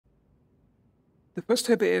The first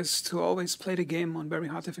tip is to always play the game on very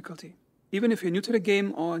hard difficulty, even if you're new to the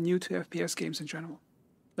game or new to FPS games in general.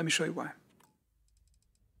 Let me show you why.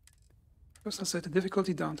 First, I'll set the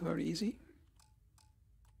difficulty down to very easy.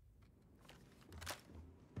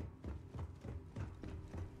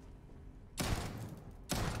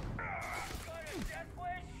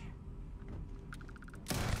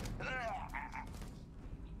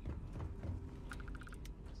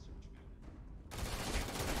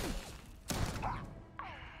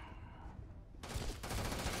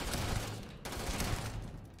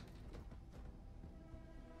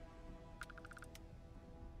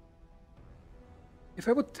 If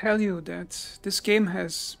I would tell you that this game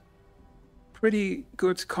has pretty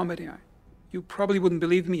good combat AI, you probably wouldn't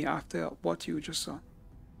believe me after what you just saw.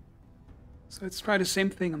 So let's try the same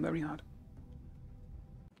thing on very hard.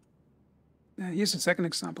 Here's a second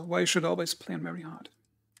example why you should always play on very hard.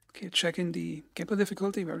 Okay, check in the gameplay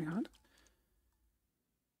difficulty, very hard.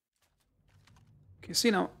 Okay, see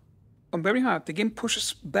now, on very hard, the game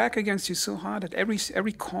pushes back against you so hard that every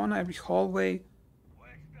corner, every hallway,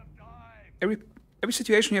 every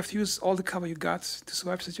situation you have to use all the cover you got to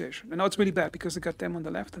survive the situation. And now it's really bad because they got them on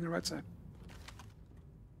the left and the right side.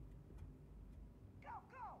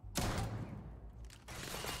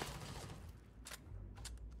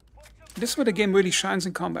 This is where the game really shines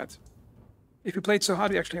in combat. If you play it so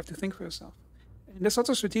hard, you actually have to think for yourself. And there's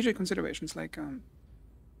also strategic considerations like,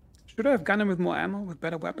 should I have gone in with more ammo, with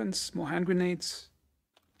better weapons, more hand grenades?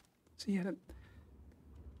 See, yeah,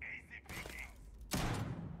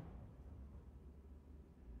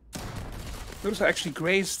 notice I actually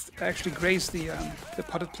grazed the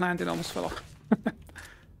potted plant and almost fell off.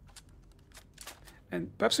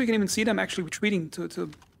 And perhaps we can even see them actually retreating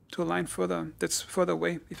to a line further that's further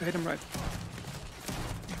away if I hit them right.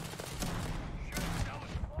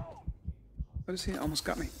 What is he? Almost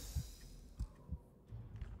got me.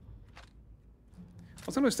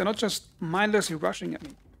 Also notice they're not just mindlessly rushing at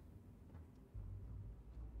me.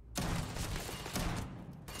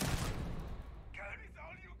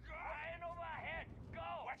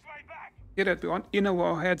 Get it, we want in over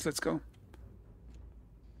our heads, let's go.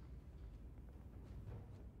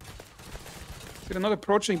 They're not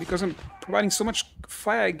approaching because I'm providing so much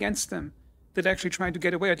fire against them that they're actually trying to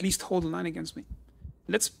get away, at least hold the line against me.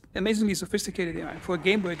 And that's amazingly sophisticated AI for a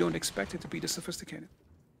game where I don't expect it to be this sophisticated.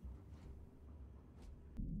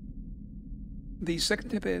 The second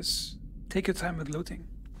tip is take your time with looting.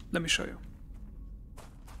 Let me show you.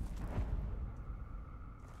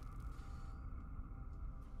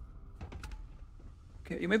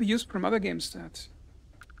 Okay, you may be used from other games that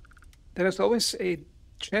there is always a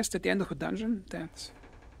chest at the end of a dungeon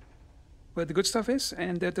where the good stuff is,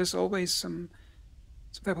 and that there's always some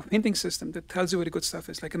type of hinting system that tells you where the good stuff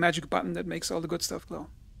is, like a magic button that makes all the good stuff glow.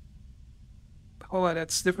 However,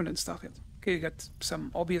 that's different in Starfield. Okay, you got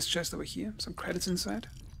some obvious chest over here, some credits inside.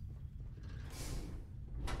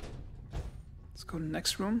 Let's go to the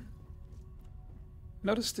next room.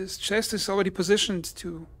 Notice this chest is already positioned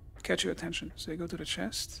to catch your attention. So you go to the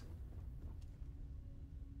chest.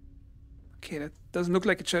 Okay, that doesn't look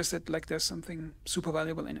like a chest that like there's something super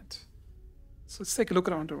valuable in it. So let's take a look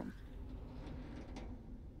around the room.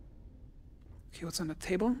 Okay, what's on the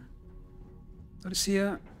table? Notice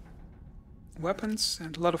here weapons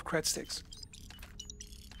and a lot of cred sticks.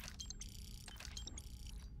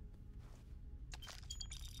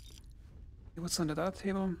 Okay, what's on the other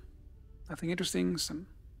table? Nothing interesting. Is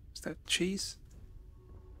that cheese?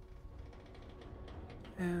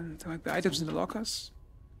 And there might be items in the lockers.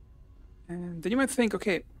 And then you might think,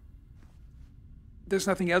 okay, there's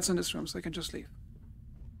nothing else in this room, so I can just leave.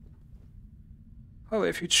 Oh,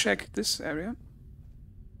 if you check this area...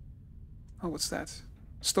 Oh, what's that?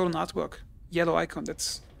 Stolen artwork. Yellow icon.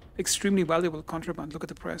 That's extremely valuable contraband. Look at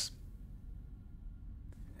the price.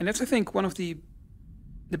 And that's, I think, one of the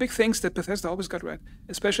big things that Bethesda always got right,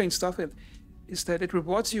 especially in Starfield, is that it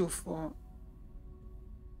rewards you for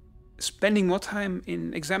spending more time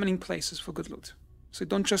in examining places for good loot. So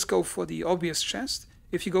don't just go for the obvious chest.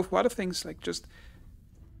 If you go for other things, like just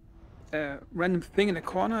a random thing in a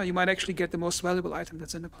corner, you might actually get the most valuable item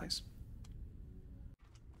that's in the place.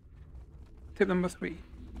 Tip number 3,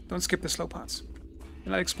 don't skip the slow parts.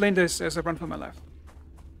 And I'll explain this as I run for my life.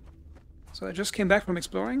 So I just came back from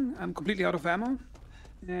exploring, I'm completely out of ammo,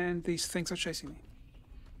 and these things are chasing me.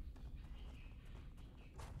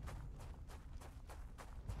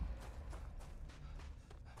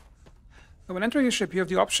 So when entering a ship, you have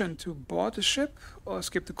the option to board the ship or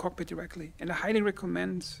skip the cockpit directly, and I highly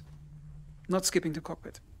recommend not skipping the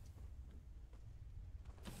cockpit.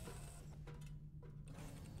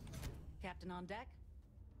 Captain on deck?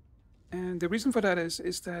 And the reason for that is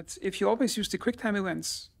that if you always use the quick time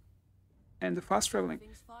events and the fast traveling,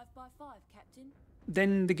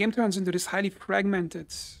 then the game turns into this highly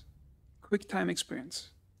fragmented quick time experience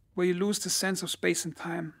where you lose the sense of space and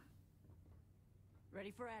time.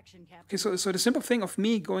 Ready for action, Captain. Okay, so the simple thing of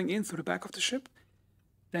me going in through the back of the ship,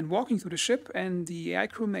 then walking through the ship, and the AI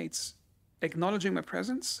crewmates acknowledging my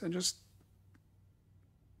presence and just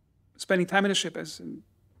spending time in the ship as in,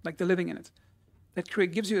 like they're living in it. That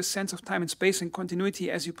gives you a sense of time and space and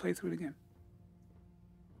continuity as you play through the game.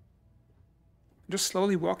 Just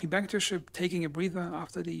slowly walking back to your ship, taking a breather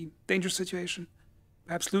after the dangerous situation,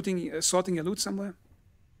 perhaps looting, sorting your loot somewhere.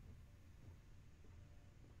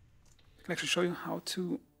 I can actually show you how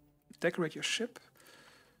to decorate your ship.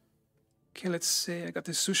 Okay, let's say I got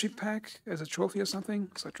this sushi pack as a trophy or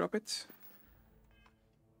something, so I drop it.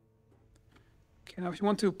 Okay, now if you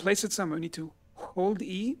want to place it somewhere, you need to hold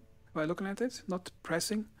E by looking at it, not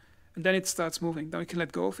pressing, and then it starts moving. Then you can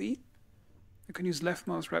let go of E. You can use left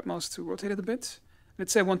mouse, right mouse to rotate it a bit.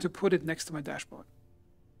 Let's say I want to put it next to my dashboard.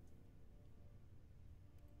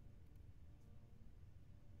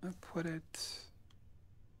 I'll put it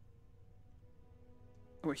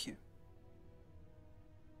over here.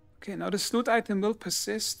 Okay, now this loot item will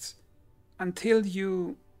persist until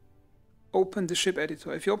you open the ship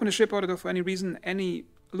editor. If you open the ship editor for any reason, any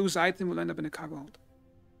loose item will end up in a cargo hold.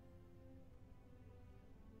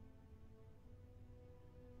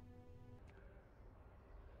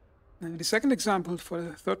 Now, the second example for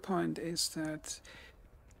the third point is that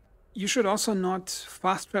you should also not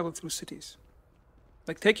fast travel through cities.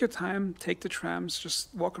 Like, take your time, take the trams,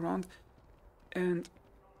 just walk around. And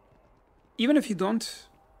even if you don't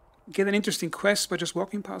get an interesting quest by just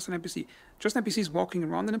walking past an NPC, just NPCs walking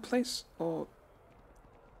around in a place or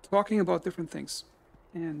talking about different things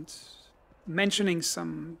and mentioning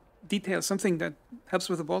some details, something that helps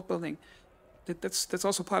with the world building, that's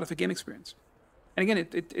also part of the game experience. And again,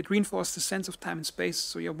 it reinforces the sense of time and space,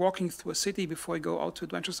 so you're walking through a city before you go out to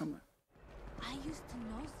adventure somewhere. I used to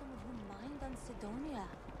know someone who mined on Sidonia.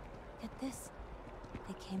 Get this,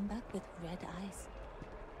 they came back with red eyes.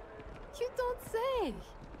 You don't say!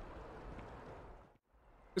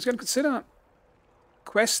 Because you can consider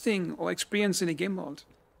questing or experience in a game world.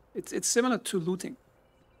 It's similar to looting.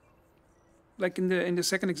 Like in the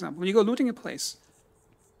second example, when you go looting a place,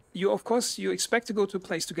 you expect to go to a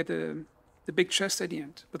place to get the big chest at the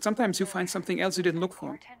end, but sometimes you find something else you didn't look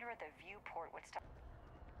for.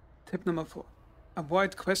 Tip number 4: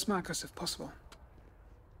 avoid quest markers if possible.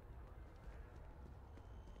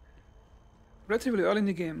 Relatively early in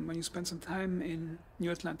the game, when you spend some time in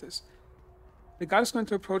New Atlantis, the guard is going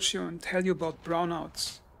to approach you and tell you about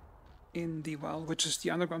brownouts in the well, which is the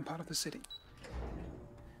underground part of the city.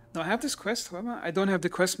 Now I have this quest, however, I don't have the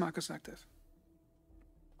quest markers active.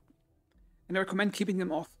 And I recommend keeping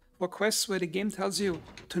them off for quests where the game tells you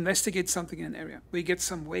to investigate something in an area, where you get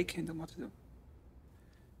some wake hint on what to do.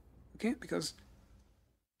 Okay, because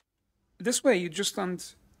this way you just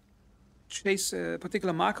don't chase a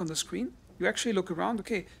particular mark on the screen. You actually look around,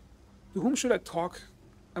 okay, to whom should I talk?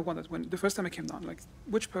 I wondered when the first time I came down, like,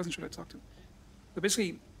 which person should I talk to? So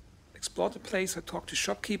basically, explored the place, I talked to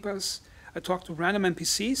shopkeepers, I talked to random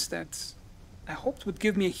NPCs that I hoped would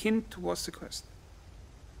give me a hint towards the quest.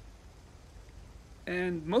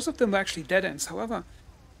 And most of them were actually dead ends. However,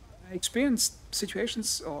 I experienced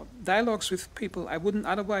situations or dialogues with people I wouldn't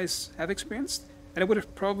otherwise have experienced, and I would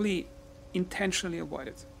have probably intentionally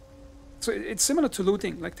avoided. So it's similar to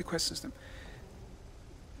looting, like the quest system.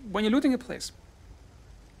 When you're looting a place,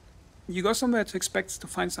 you go somewhere to expect to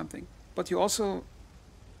find something, but you also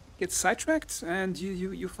get sidetracked and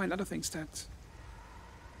you find other things that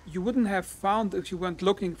you wouldn't have found if you weren't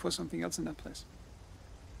looking for something else in that place.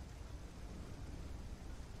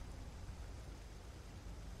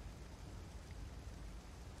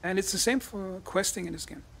 And it's the same for questing in this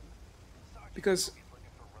game. Because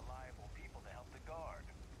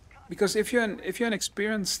if you're an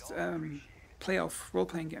experienced player of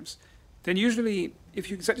role-playing games, then usually if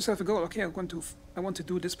you set yourself a goal, okay, I want to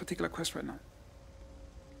do this particular quest right now.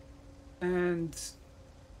 And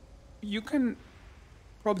you can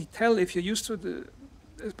probably tell if you're used to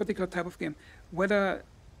this particular type of game, whether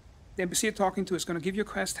the NPC you're talking to is going to give you a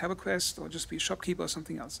quest, have a quest, or just be a shopkeeper or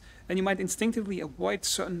something else. Then you might instinctively avoid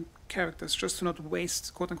certain characters just to not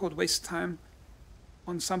waste, quote-unquote, waste time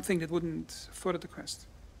on something that wouldn't further the quest.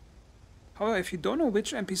 However, if you don't know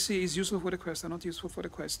which NPC is useful for the quest or not useful for the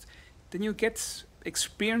quest, then you get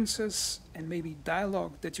experiences and maybe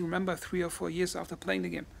dialogue that you remember 3 or 4 years after playing the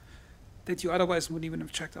game that you otherwise wouldn't even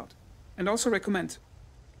have checked out. And also recommend,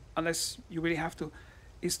 unless you really have to,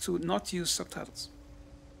 is to not use subtitles.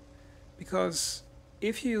 Because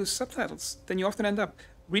if you use subtitles, then you often end up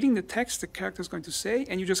reading the text the character is going to say,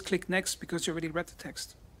 and you just click next because you already read the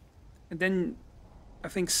text. And then I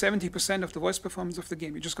think 70% of the voice performance of the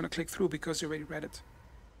game, you're just going to click through because you already read it.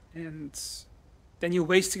 And then you're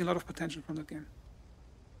wasting a lot of potential from the game.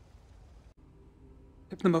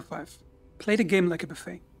 Tip number 5, play the game like a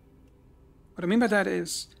buffet. What I mean by that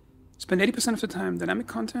is spend 80% of the time dynamic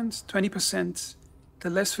content, 20% the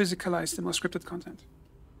less physicalized and more scripted content.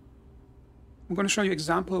 I'm going to show you an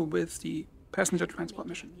example with the passenger transport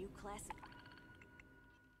mission. New classic.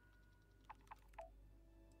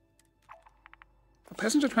 For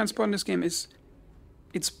passenger transport in this game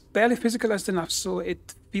it's barely physicalized enough so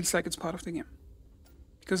it feels like it's part of the game.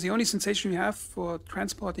 Because the only sensation you have for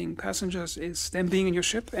transporting passengers is them being in your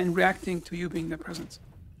ship and reacting to you being in their presence.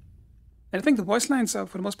 And I think the voice lines are,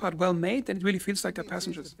 for the most part, well made, and it really feels like they're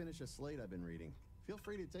passengers. To finish a slate I've been reading. Feel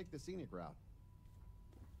free to take the scenic route.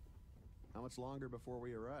 How much longer before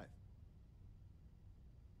we arrive?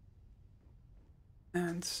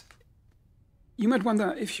 And you might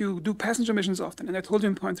wonder if you do passenger missions often, and I told you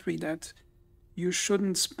in point 3 that you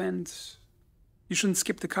shouldn't skip the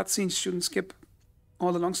cutscenes, you shouldn't skip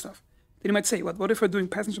all the long stuff. Then you might say, well, what if we're doing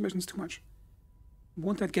passenger missions too much?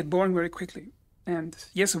 Won't that get boring very quickly? And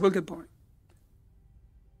yes, it will get boring.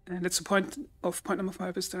 And that's the point of point number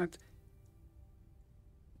 5, is that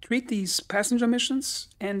treat these passenger missions,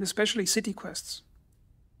 and especially city quests,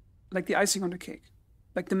 like the icing on the cake.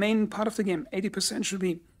 Like the main part of the game, 80% should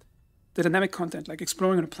be the dynamic content, like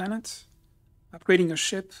exploring on a planet, upgrading your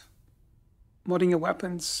ship, modding your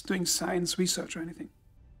weapons, doing science, research, or anything.